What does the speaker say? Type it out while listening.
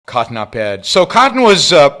Cotton op-ed. So Cotton was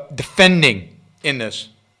defending in this.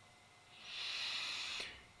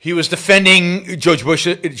 He was defending Donald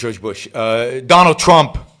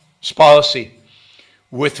Trump's policy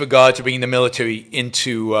with regard to bringing the military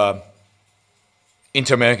into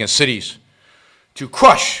American cities to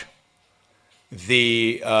crush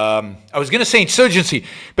the, I was going to say insurgency,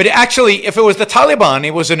 but actually, if it was the Taliban,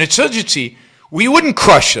 it was an insurgency, we wouldn't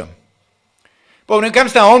crush them. But when it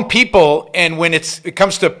comes to our own people and when it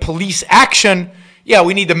comes to police action, yeah,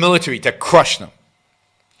 we need the military to crush them.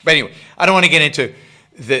 But anyway, I don't want to get into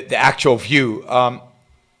the actual view.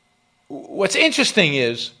 What's interesting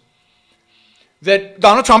is that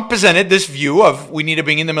Donald Trump presented this view of we need to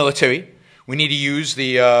bring in the military. We need to use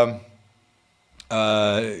the,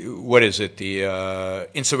 the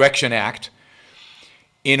Insurrection Act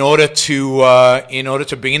in order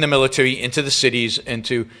to bring in the military into the cities and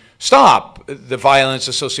to stop the violence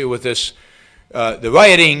associated with this, the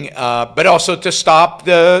rioting, but also to stop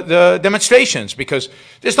the demonstrations, because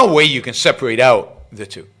there's no way you can separate out the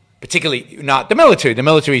two, particularly not the military. The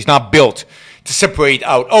military is not built to separate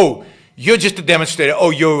out, oh, you're just a demonstrator,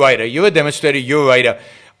 oh, you're a writer, you're a demonstrator, you're a writer,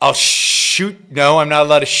 I'll shoot. No, I'm not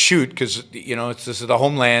allowed to shoot because, you know, this is the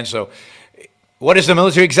homeland. So what is the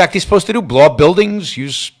military exactly supposed to do? Blow up buildings?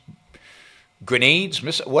 Use grenades?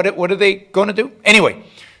 What are they going to do? Anyway,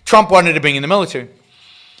 Trump wanted to bring in the military.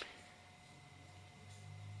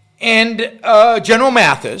 And General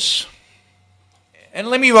Mattis, and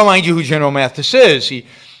let me remind you who General Mattis is. He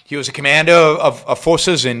was a commander of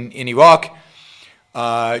forces in Iraq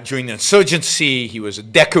during the insurgency. He was a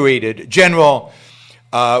decorated general.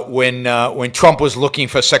 When Trump was looking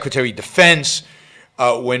for Secretary of Defense,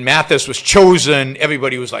 when Mattis was chosen,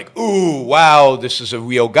 everybody was like, ooh, wow, this is a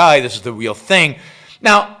real guy, this is the real thing.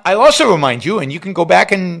 Now, I'll also remind you, and you can go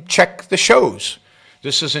back and check the shows.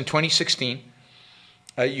 This is in 2016.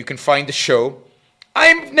 You can find the show.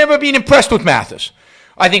 I've never been impressed with Mattis.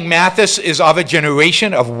 I think Mattis is of a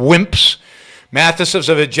generation of wimps. Mattis is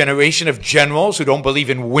of a generation of generals who don't believe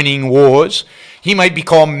in winning wars. He might be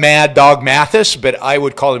called Mad Dog Mattis, but I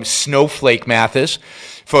would call him Snowflake Mattis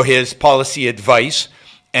for his policy advice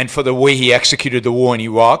and for the way he executed the war in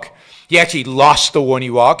Iraq. He actually lost the war in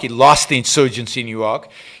Iraq. He lost the insurgency in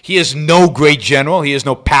Iraq. He is no great general. He is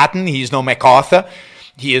no Patton. He is no MacArthur.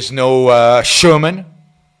 He is no Sherman.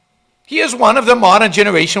 He is one of the modern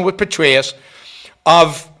generation would portray us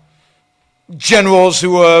of generals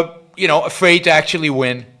who are, you know, afraid to actually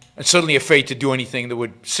win, and certainly afraid to do anything that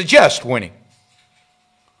would suggest winning.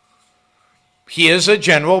 He is a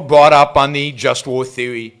general brought up on the just war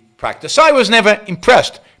theory practice. I was never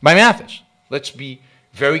impressed by Mattis. Let's be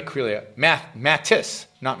very clear. Mattis,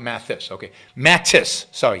 not Mathis, okay. Mattis,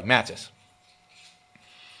 sorry, Mattis.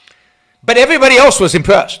 But everybody else was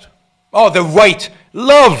impressed. Oh, the right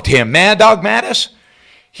loved him. Mad Dog Mattis,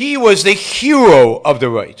 he was the hero of the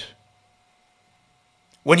right.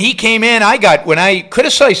 When he came in, when I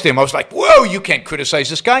criticized him, I was like, whoa, you can't criticize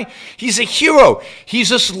this guy. He's a hero. He's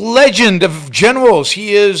this legend of generals.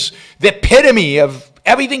 He is the epitome of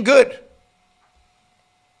everything good.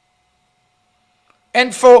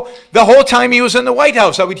 And for the whole time he was in the White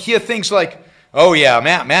House, I would hear things like, oh yeah,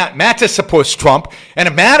 Mattis supports Trump. And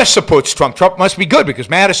if Mattis supports Trump, Trump must be good because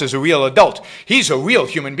Mattis is a real adult. He's a real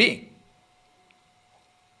human being.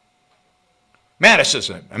 Mattis is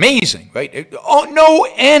amazing, right? Oh, no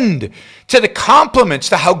end to the compliments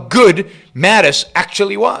to how good Mattis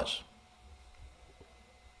actually was.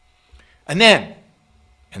 And then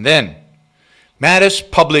Mattis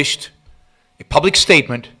published a public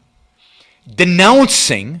statement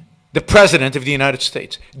denouncing the President of the United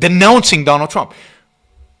States, denouncing Donald Trump.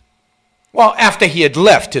 Well, after he had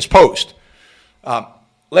left his post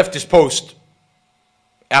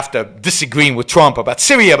after disagreeing with Trump about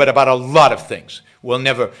Syria, but about a lot of things. We'll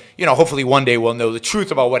never, you know, hopefully one day we'll know the truth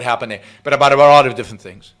about what happened there, but about a lot of different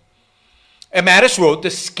things. And Mattis wrote the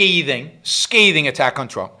scathing attack on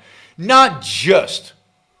Trump, not just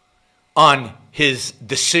on his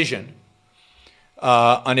decision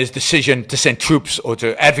to send troops or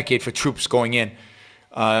to advocate for troops going in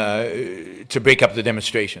to break up the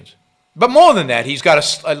demonstrations. But more than that, he's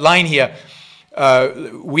got a line here.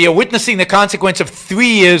 We are witnessing the consequence of 3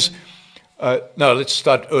 years. No, let's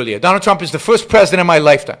start earlier. Donald Trump is the first president in my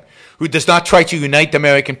lifetime who does not try to unite the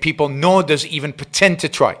American people, nor does even pretend to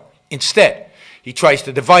try. Instead, he tries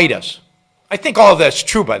to divide us. I think all of that's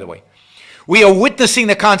true, by the way. We are witnessing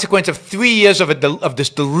the consequence of 3 years of this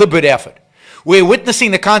deliberate effort. We're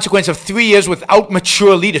witnessing the consequence of 3 years without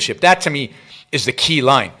mature leadership. That, to me, is the key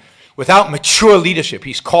line. Without mature leadership,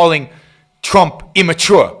 he's calling Trump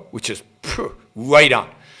immature, which is right on,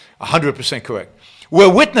 100% correct.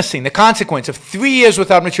 We're witnessing the consequence of 3 years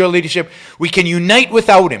without mature leadership. We can unite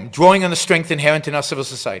without him, drawing on the strength inherent in our civil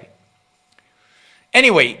society.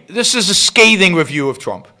 Anyway, this is a scathing review of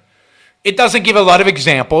Trump. It doesn't give a lot of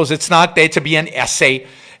examples. It's not there to be an essay.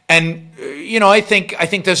 And, I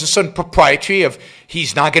think there's a certain propriety of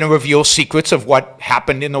he's not going to reveal secrets of what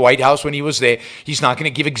happened in the White House when he was there. He's not going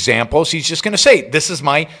to give examples. He's just going to say, this is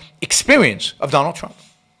my experience of Donald Trump.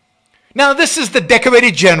 Now, this is the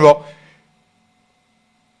decorated general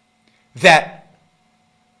that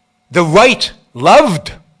the right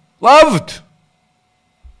loved.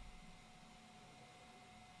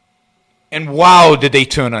 And wow, did they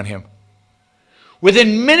turn on him.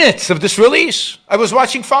 Within minutes of this release, I was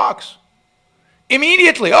watching Fox.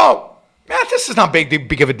 Immediately, Mattis is not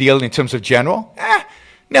big of a deal in terms of general.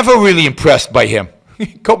 Never really impressed by him.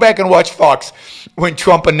 Go back and watch Fox when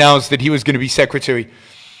Trump announced that he was going to be Secretary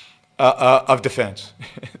of Defense.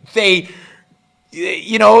 They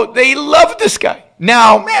love this guy.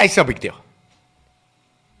 Now, it's no big deal.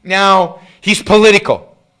 Now, he's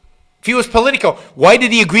political. If he was political, why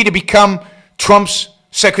did he agree to become Trump's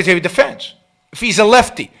Secretary of Defense? If he's a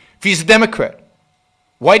lefty, if he's a Democrat,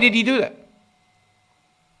 why did he do that?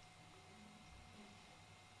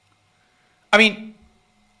 I mean,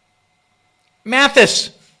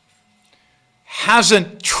 Mattis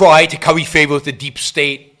hasn't tried to curry favor with the deep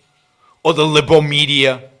state or the liberal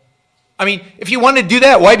media. I mean, if you want to do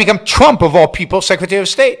that, why become Trump, of all people, Secretary of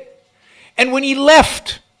State? And when he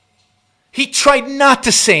left, he tried not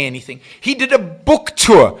to say anything. He did a book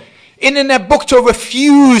tour. And in that book tour,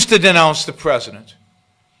 refused to denounce the president.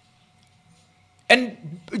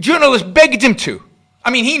 And journalists begged him to. I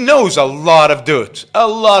mean, he knows a lot of dirt. A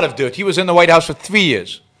lot of dirt. He was in the White House for 3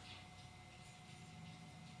 years.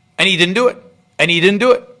 And he didn't do it. And he didn't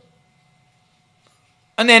do it.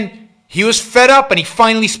 And then he was fed up and he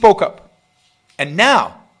finally spoke up. And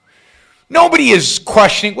now, nobody is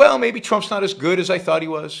questioning, well, maybe Trump's not as good as I thought he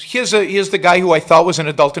was. Here's the guy who I thought was an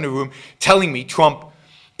adult in the room telling me Trump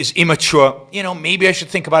is immature. Maybe I should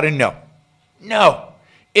think about it. No.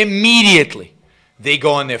 Immediately, they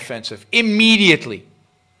go on the offensive. Immediately,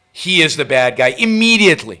 he is the bad guy.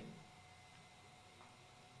 Immediately.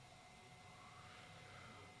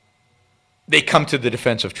 They come to the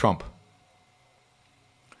defense of Trump.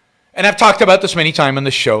 And I've talked about this many times on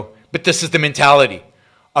the show, but this is the mentality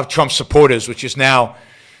of Trump supporters, which is now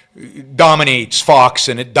dominates Fox,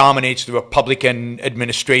 and it dominates the Republican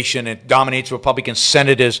administration. It dominates Republican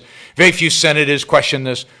senators. Very few senators question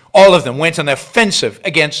this. All of them went on the offensive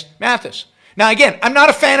against Mattis. Now, again, I'm not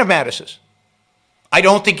a fan of Mattis's. I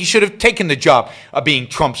don't think he should have taken the job of being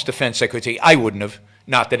Trump's defense secretary. I wouldn't have.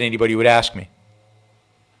 Not that anybody would ask me.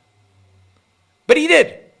 But he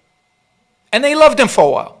did. And they loved him for a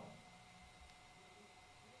while.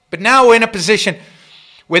 But now we're in a position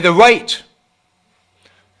where the right,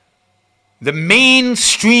 the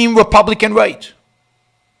mainstream Republican right,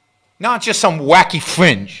 not just some wacky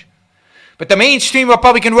fringe, but the mainstream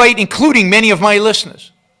Republican right, including many of my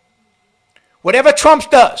listeners, whatever Trump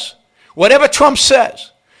does, whatever Trump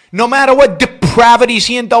says, no matter what depravities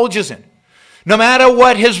he indulges in, no matter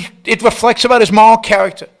what it reflects about his moral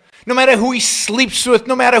character, no matter who he sleeps with,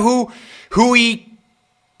 no matter who he,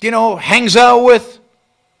 hangs out with,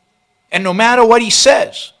 and no matter what he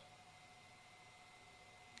says,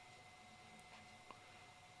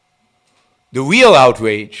 the real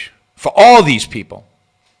outrage for all these people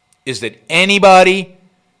is that anybody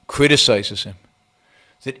criticizes him,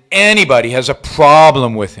 that anybody has a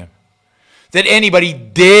problem with him, that anybody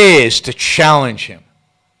dares to challenge him.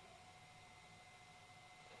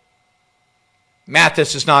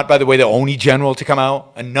 Mattis is not, by the way, the only general to come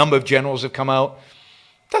out. A number of generals have come out.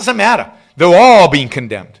 Doesn't matter. They're all being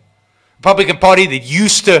condemned. Republican Party that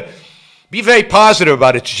used to be very positive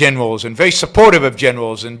about its generals and very supportive of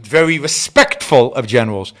generals and very respectful of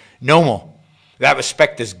generals. No more. That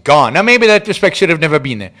respect is gone. Now, maybe that respect should have never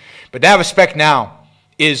been there. But that respect now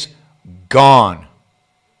is gone.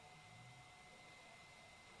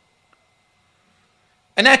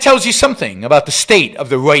 And that tells you something about the state of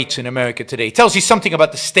the right in America today. It tells you something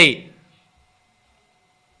about the state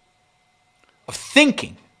of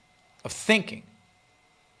thinking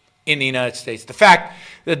in the United States. The fact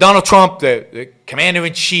that Donald Trump, the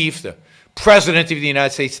commander-in-chief, the president of the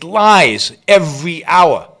United States, lies every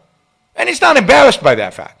hour. And he's not embarrassed by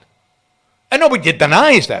that fact. And nobody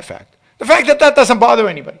denies that fact. The fact that that doesn't bother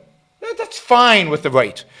anybody. That's fine with the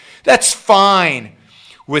right. That's fine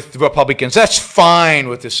with the Republicans. That's fine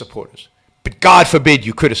with his supporters. But God forbid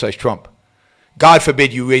you criticize Trump. God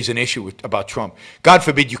forbid you raise an issue about Trump. God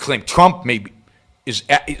forbid you claim Trump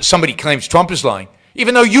somebody claims Trump is lying,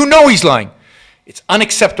 even though you know he's lying. It's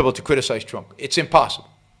unacceptable to criticize Trump. It's impossible.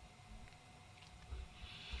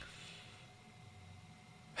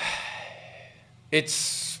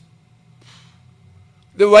 It's,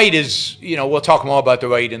 the right is, you know, we'll talk more about the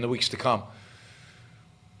right in the weeks to come.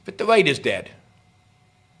 But the right is dead.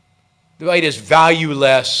 The right is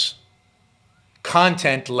valueless,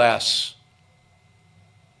 contentless.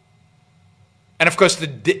 And of course,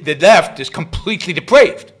 the left is completely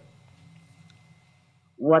depraved.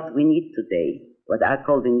 What we need today, what I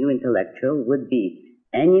call the new intellectual, would be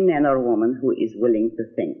any man or woman who is willing to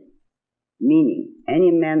think. Meaning,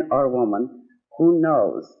 any man or woman who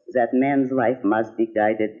knows that man's life must be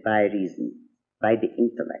guided by reason, by the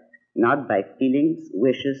intellect, not by feelings,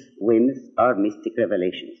 wishes, whims, or mystic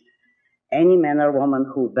revelations. Any man or woman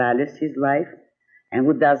who values his life and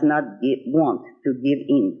who does not want to give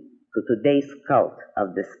in to today's cult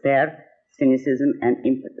of despair, cynicism, and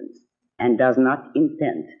impotence, and does not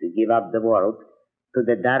intend to give up the world to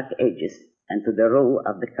the dark ages and to the rule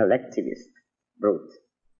of the collectivist brute.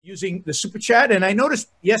 Using the super chat, and I noticed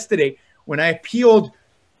yesterday when I appealed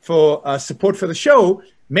for support for the show,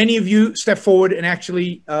 many of you stepped forward and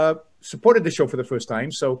actually supported the show for the first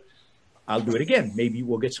time. So I'll do it again. Maybe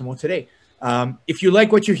we'll get some more today. If you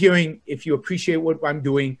like what you're hearing, if you appreciate what I'm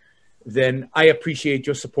doing, then I appreciate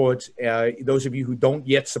your support. Those of you who don't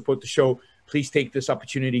yet support the show, please take this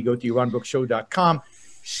opportunity. Go to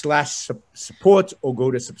yaronbrookshow.com/support or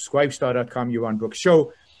go to subscribestar.com, Yaron Brook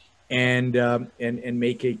Show, and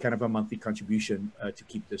make a kind of a monthly contribution to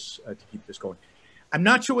keep this going. I'm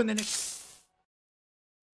not sure when the next